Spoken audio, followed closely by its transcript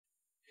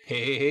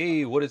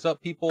Hey, what is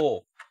up,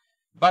 people?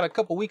 About a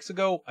couple weeks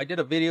ago, I did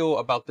a video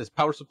about this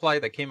power supply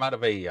that came out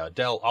of a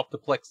Dell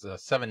Optiplex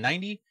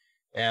 790,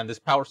 and this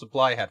power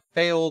supply had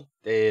failed.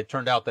 It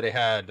turned out that it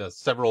had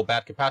several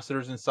bad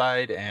capacitors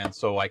inside, and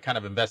so I kind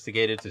of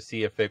investigated to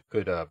see if it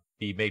could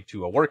be made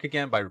to work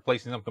again by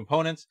replacing some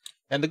components.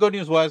 And the good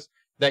news was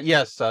that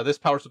yes, this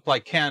power supply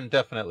can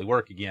definitely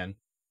work again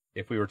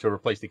if we were to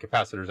replace the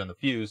capacitors and the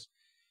fuse.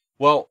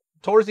 Well,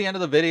 towards the end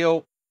of the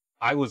video,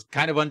 I was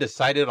kind of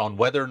undecided on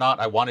whether or not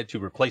I wanted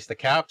to replace the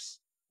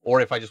caps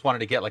or if I just wanted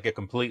to get like a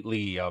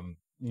completely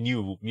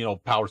new,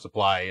 power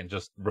supply and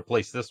just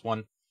replace this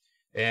one.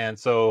 And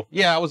so,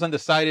 yeah, I was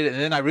undecided. And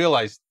then I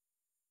realized,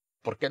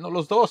 ¿por qué no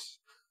los dos?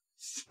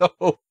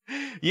 So,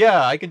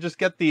 yeah, I can just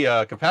get the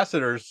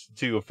capacitors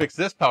to fix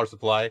this power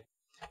supply.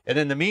 And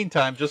in the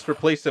meantime, just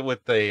replace it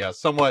with a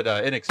somewhat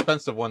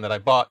inexpensive one that I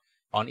bought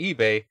on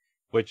eBay,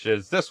 which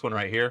is this one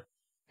right here.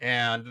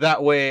 And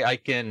that way I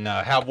can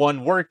have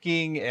one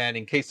working, and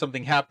in case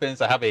something happens,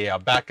 I have a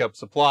backup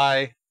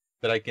supply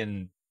that I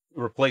can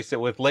replace it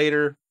with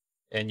later.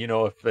 And,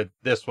 if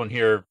this one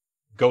here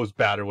goes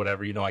bad or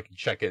whatever, I can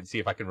check it and see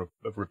if I can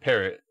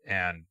repair it.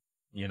 And,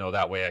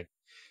 that way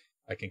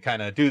I can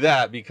kind of do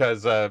that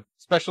because,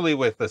 especially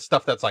with the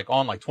stuff that's like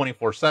on like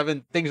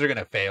 24/7, things are going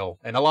to fail.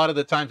 And a lot of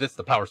the times it's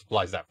the power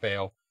supplies that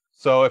fail.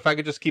 So if I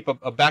could just keep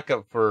a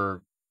backup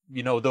for,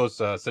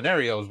 those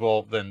scenarios,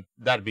 well, then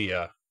that'd be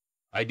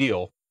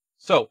ideal.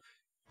 So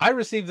I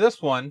received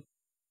this one,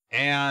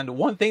 and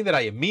one thing that I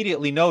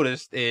immediately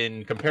noticed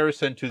in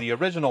comparison to the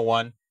original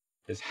one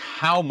is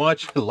how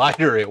much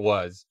lighter it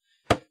was.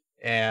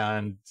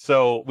 And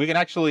so we can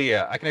actually,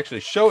 I can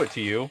actually show it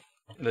to you.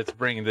 Let's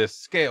bring this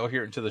scale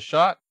here into the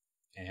shot,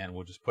 and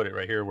we'll just put it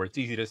right here where it's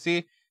easy to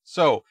see.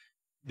 So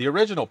the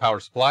original power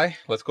supply,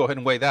 let's go ahead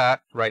and weigh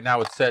that. Right now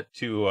it's set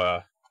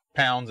to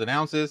pounds and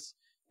ounces.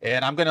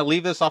 And I'm going to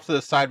leave this off to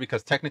the side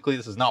because technically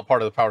this is not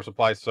part of the power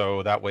supply,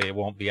 so that way it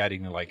won't be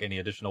adding like any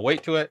additional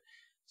weight to it.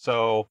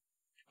 So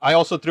I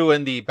also threw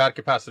in the bad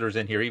capacitors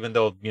in here, even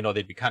though,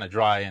 they'd be kind of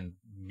dry and,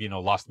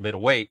 lost a bit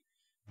of weight.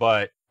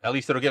 But at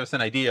least it'll give us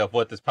an idea of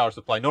what this power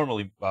supply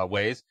normally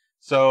weighs.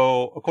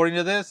 So according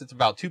to this, it's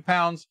about 2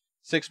 pounds,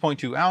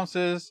 6.2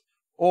 ounces,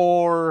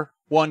 or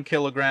 1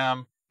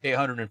 kilogram,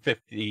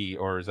 850,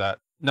 or is that?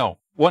 No,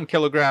 1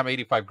 kilogram,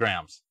 85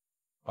 grams.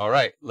 All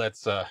right,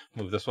 let's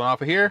move this one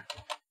off of here.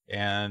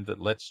 And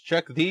let's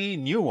check the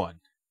new one.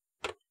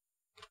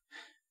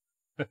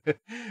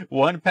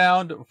 1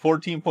 pound,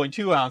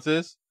 14.2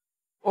 ounces,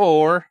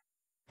 or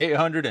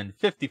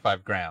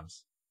 855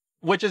 grams,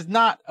 which is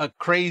not a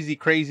crazy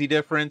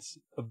difference,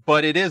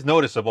 but it is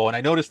noticeable. And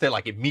I noticed it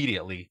like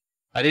immediately.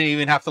 I didn't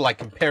even have to like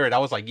compare it. I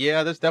was like,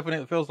 yeah, this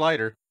definitely feels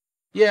lighter.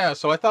 Yeah,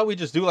 so I thought we'd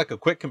just do like a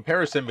quick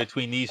comparison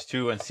between these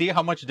two and see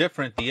how much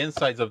different the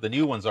insides of the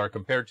new ones are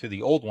compared to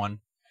the old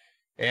one.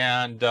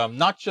 And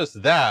not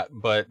just that,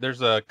 but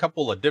there's a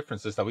couple of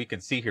differences that we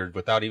can see here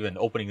without even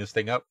opening this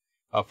thing up.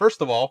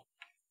 First of all,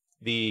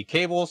 the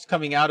cables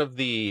coming out of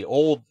the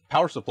old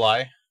power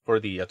supply for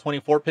the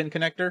 24-pin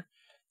connector,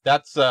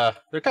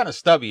 they're kind of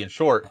stubby and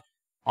short.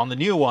 On the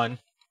new one,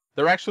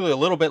 they're actually a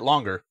little bit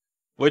longer,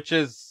 which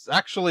is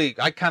actually,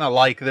 I kind of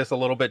like this a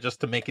little bit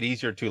just to make it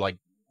easier to like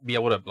be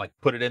able to like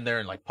put it in there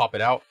and like pop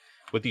it out.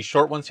 With these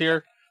short ones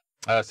here,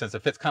 since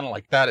it fits kind of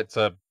like that,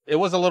 it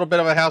was a little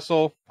bit of a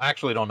hassle. I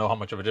actually don't know how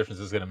much of a difference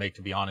it's going to make,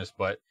 to be honest,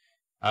 but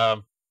I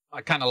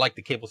kind of like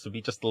the cables to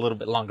be just a little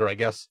bit longer, I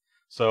guess.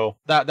 So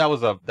that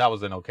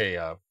was an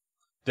okay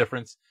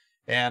difference.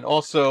 And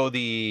also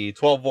the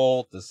 12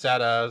 volt, the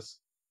SATAs,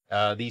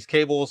 these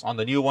cables on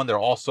the new one, they're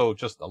also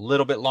just a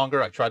little bit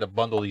longer. I tried to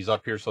bundle these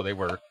up here so they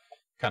were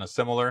kind of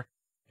similar,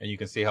 and you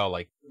can see how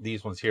like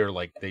these ones here,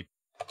 like they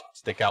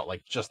stick out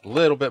like just a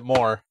little bit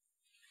more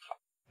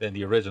than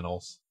the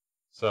originals.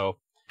 So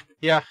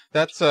yeah,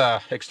 that's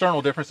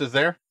external differences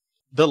there.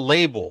 The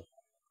label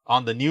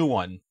on the new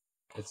one,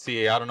 let's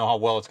see, I don't know how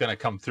well it's going to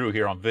come through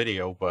here on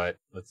video, but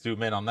let's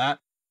zoom in on that.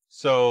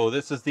 So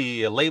this is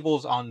the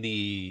labels on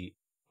the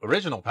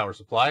original power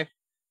supply.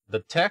 The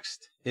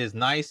text is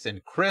nice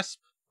and crisp,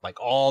 like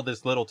all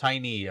this little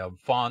tiny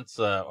fonts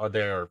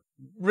they're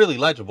really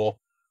legible.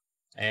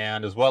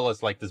 And as well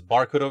as like this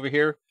barcode over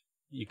here,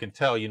 you can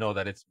tell,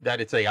 that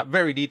it's a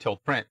very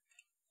detailed print.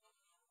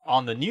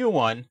 On the new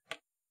one,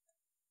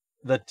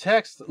 the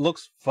text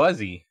looks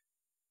fuzzy.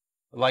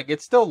 Like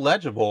it's still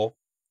legible,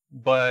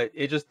 but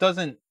it just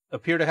doesn't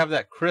appear to have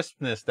that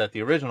crispness that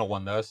the original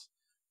one does.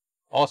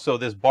 Also,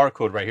 this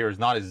barcode right here is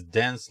not as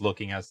dense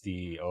looking as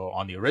the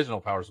on the original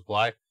power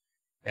supply.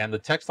 And the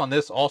text on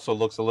this also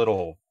looks a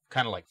little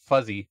kind of like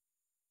fuzzy.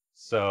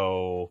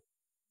 So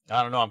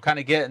I don't know, I'm kind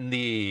of getting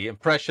the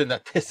impression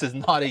that this is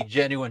not a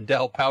genuine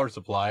Dell power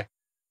supply,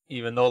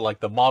 even though like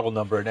the model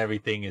number and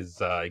everything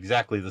is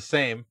exactly the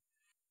same.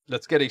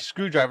 Let's get a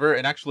screwdriver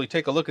and actually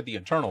take a look at the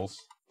internals.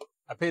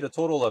 I paid a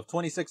total of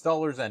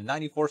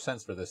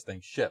 $26.94 for this thing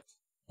shipped.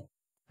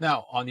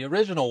 Now, on the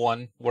original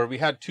one, where we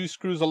had 2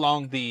 screws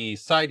along the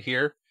side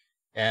here,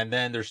 and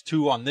then there's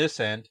 2 on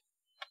this end,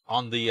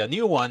 on the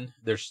new one,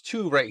 there's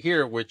 2 right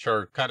here, which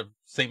are kind of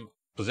same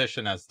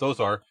position as those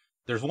are.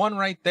 There's one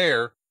right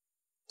there,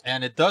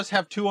 and it does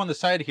have two on the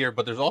side here,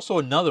 but there's also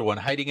another one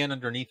hiding in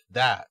underneath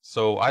that.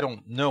 So I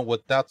don't know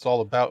what that's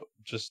all about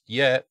just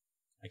yet.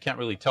 I can't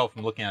really tell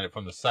from looking at it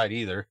from the side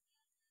either.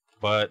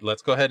 But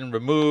let's go ahead and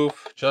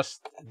remove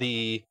just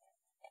the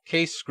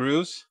case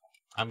screws.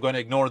 I'm going to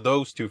ignore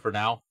those two for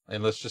now,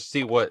 and let's just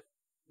see what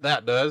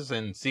that does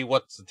and see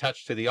what's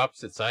attached to the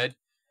opposite side.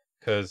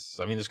 Because,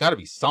 I mean, there's got to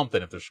be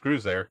something if there's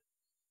screws there.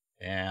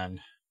 And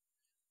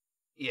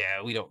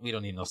yeah, we don't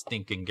need no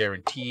stinking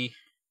guarantee.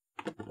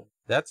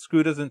 That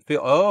screw doesn't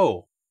feel...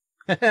 Oh!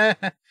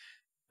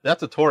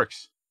 That's a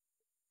Torx.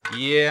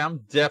 Yeah,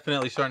 I'm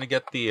definitely starting to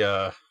get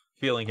the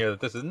feeling here that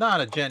this is not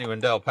a genuine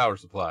Dell power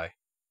supply.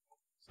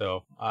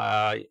 So,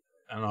 I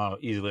don't know how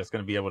easily it's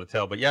going to be able to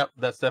tell. But yep,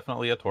 that's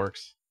definitely a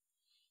Torx.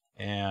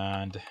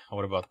 And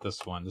what about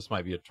this one? This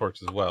might be a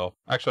Torx as well.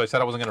 Actually, I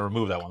said I wasn't going to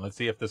remove that one. Let's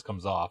see if this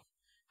comes off.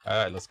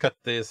 Alright, let's cut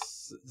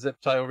this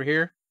zip tie over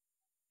here.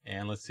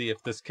 And let's see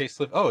if this case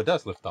lift... Oh, it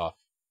does lift off.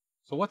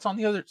 So what's on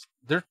the other...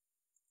 There's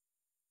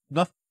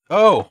nothing...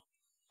 Oh!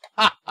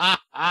 Ha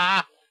ha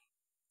ha!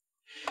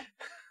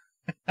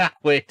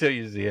 Wait till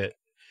you see it.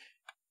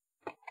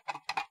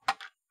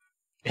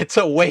 It's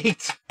a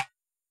weight!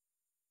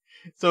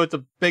 So it's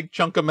a big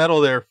chunk of metal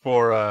there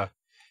for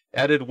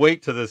added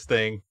weight to this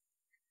thing.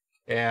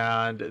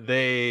 And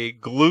they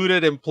glued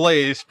it in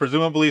place,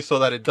 presumably so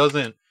that it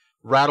doesn't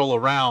rattle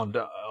around.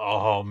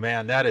 Oh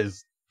man,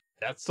 that's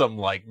some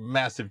like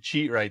massive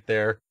cheat right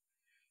there.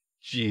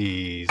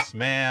 Jeez,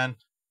 man.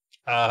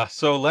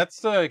 So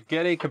let's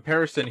get a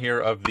comparison here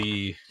of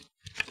the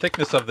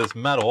thickness of this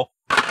metal,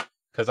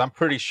 because I'm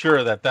pretty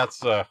sure that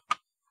that's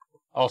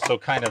also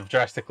kind of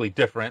drastically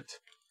different.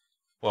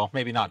 Well,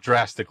 maybe not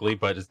drastically,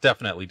 but it's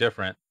definitely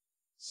different.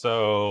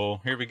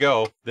 So here we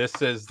go.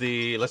 This is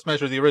the... Let's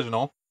measure the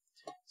original.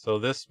 So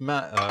this thing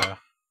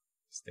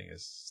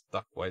is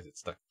stuck. Why is it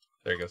stuck?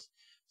 There it goes.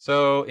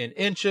 So in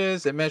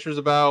inches, it measures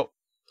about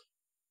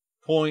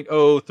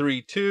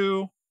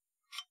 0.032.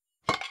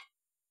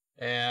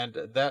 And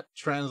that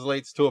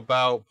translates to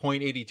about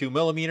 0.82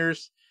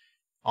 millimeters.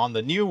 On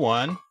the new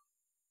one,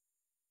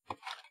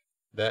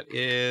 that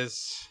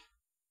is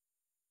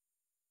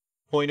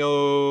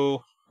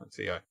 0.0... Let's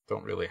see, I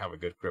don't really have a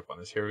good grip on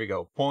this. Here we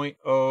go.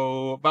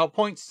 About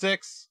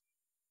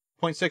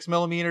 0.6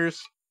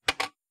 millimeters.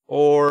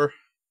 Or,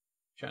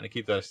 trying to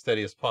keep that as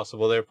steady as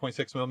possible there,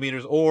 0.6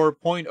 millimeters or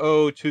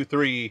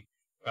 0.023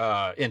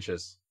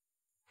 inches.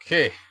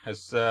 Okay,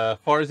 as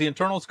far as the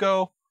internals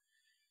go,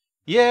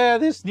 yeah,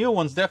 this new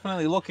one's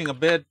definitely looking a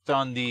bit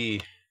on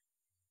the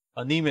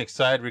anemic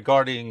side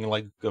regarding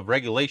like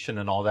regulation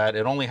and all that.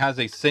 It only has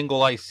a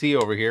single IC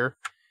over here,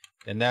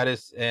 and that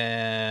is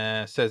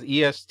says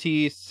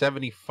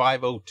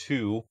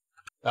EST7502.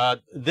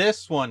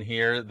 This one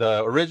here,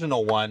 the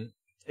original one,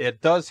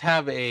 it does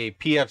have a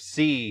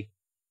PFC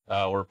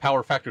or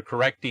power factor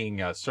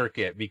correcting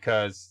circuit,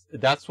 because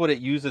that's what it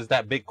uses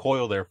that big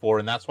coil there for,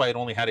 and that's why it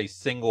only had a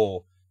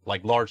single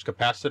like large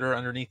capacitor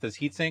underneath this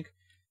heatsink.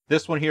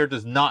 This one here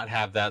does not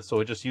have that, so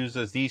it just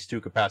uses these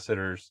two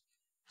capacitors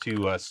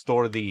to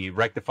store the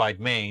rectified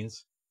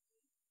mains.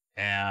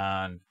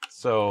 And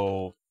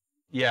so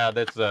yeah,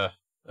 that's a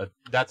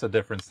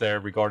difference there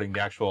regarding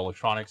the actual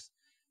electronics.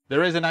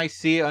 There is an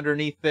IC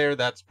underneath there.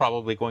 That's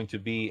probably going to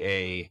be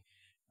a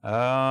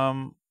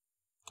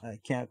I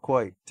can't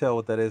quite tell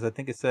what that is. I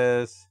think it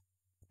says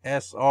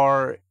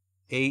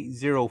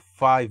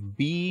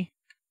SR805B.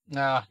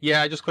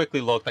 Yeah, I just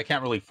quickly looked. I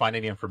can't really find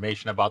any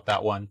information about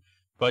that one.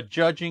 But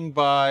judging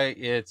by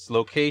its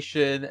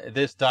location,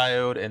 this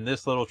diode, and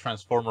this little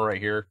transformer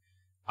right here,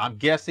 I'm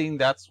guessing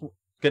that's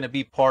going to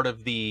be part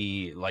of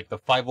the, like, the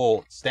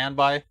 5-volt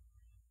standby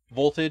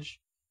voltage.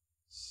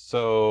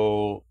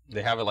 So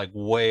they have it like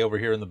way over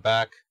here in the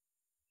back.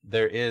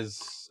 There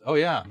is, oh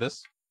yeah,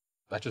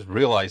 I just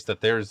realized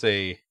that there's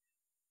a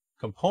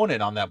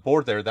component on that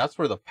board there. That's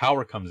where the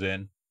power comes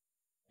in.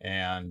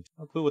 And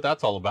no clue what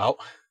that's all about.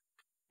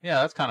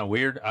 Yeah, that's kind of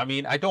weird. I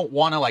mean, I don't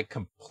want to like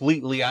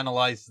completely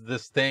analyze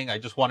this thing. I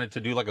just wanted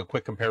to do like a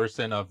quick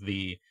comparison of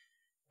the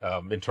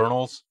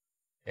internals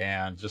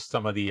and just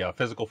some of the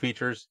physical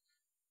features.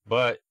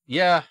 But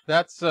yeah,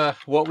 that's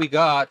what we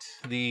got.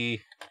 The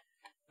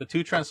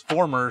two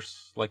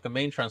transformers, like the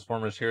main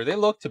transformers here, they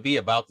look to be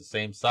about the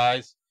same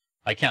size.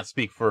 I can't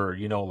speak for,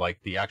 you know,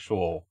 like the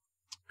actual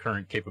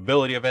current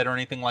capability of it or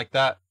anything like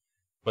that,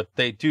 but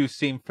they do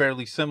seem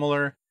fairly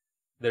similar.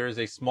 There is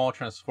a small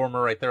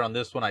transformer right there on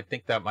this one. I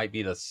think that might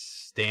be the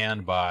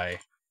standby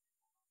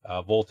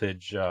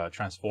voltage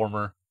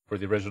transformer for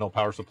the original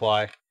power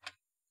supply.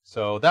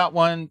 So that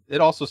one,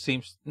 it also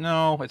seems,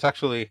 no, it's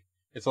a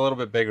little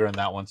bit bigger in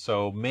that one.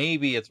 So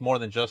maybe it's more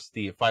than just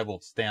the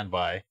 5-volt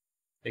standby.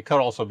 It could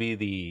also be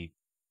the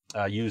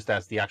used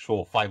as the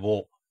actual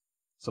 5-volt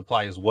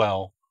supply as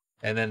well.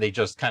 And then they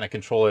just kind of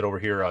control it over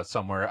here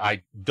somewhere.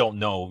 I don't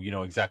know, you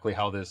know, exactly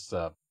how this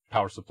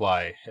power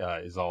supply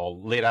is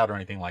all laid out or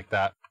anything like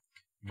that.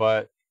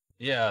 But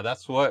yeah,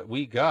 that's what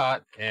we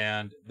got.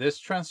 And this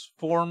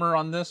transformer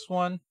on this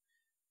one,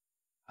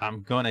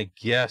 I'm going to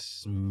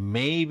guess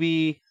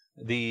maybe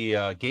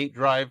the gate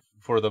drive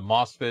for the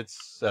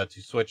MOSFETs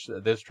to switch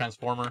this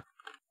transformer.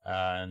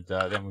 And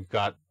then we've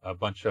got a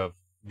bunch of,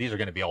 these are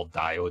going to be all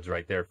diodes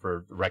right there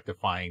for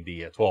rectifying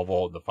the 12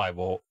 volt, the 5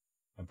 volt,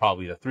 and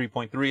probably the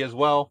 3.3 as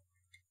well.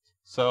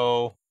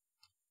 So,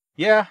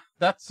 yeah,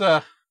 that's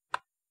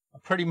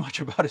pretty much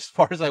about as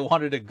far as I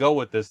wanted to go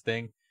with this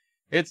thing.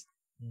 It's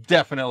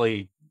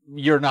definitely,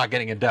 you're not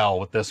getting a Dell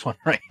with this one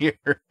right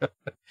here.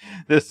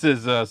 This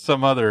is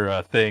some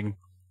other thing.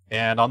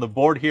 And on the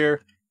board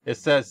here, it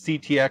says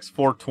CTX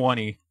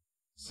 420.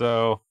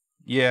 So,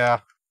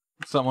 yeah,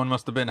 someone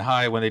must have been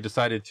high when they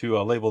decided to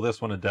label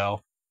this one a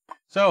Dell.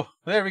 So,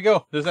 there we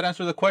go. Does that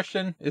answer the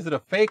question? Is it a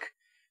fake?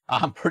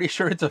 I'm pretty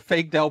sure it's a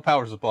fake Dell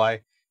power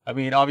supply. I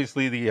mean,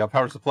 obviously, the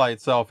power supply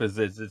itself is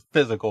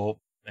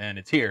physical, and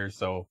it's here.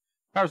 So,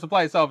 power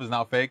supply itself is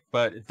not fake,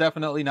 but it's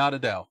definitely not a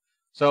Dell.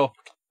 So,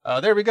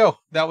 there we go.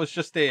 That was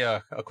just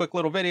a quick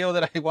little video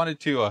that I wanted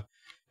to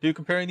do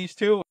comparing these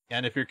two.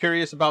 And if you're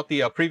curious about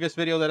the previous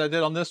video that I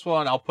did on this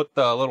one, I'll put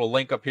the little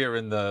link up here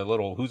in the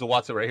little Who's a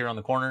Watson right here on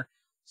the corner.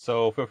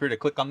 So feel free to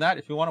click on that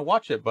if you want to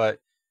watch it. But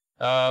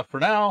for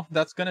now,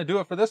 that's going to do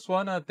it for this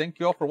one. Thank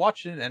you all for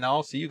watching, and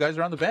I'll see you guys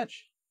around the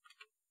bench.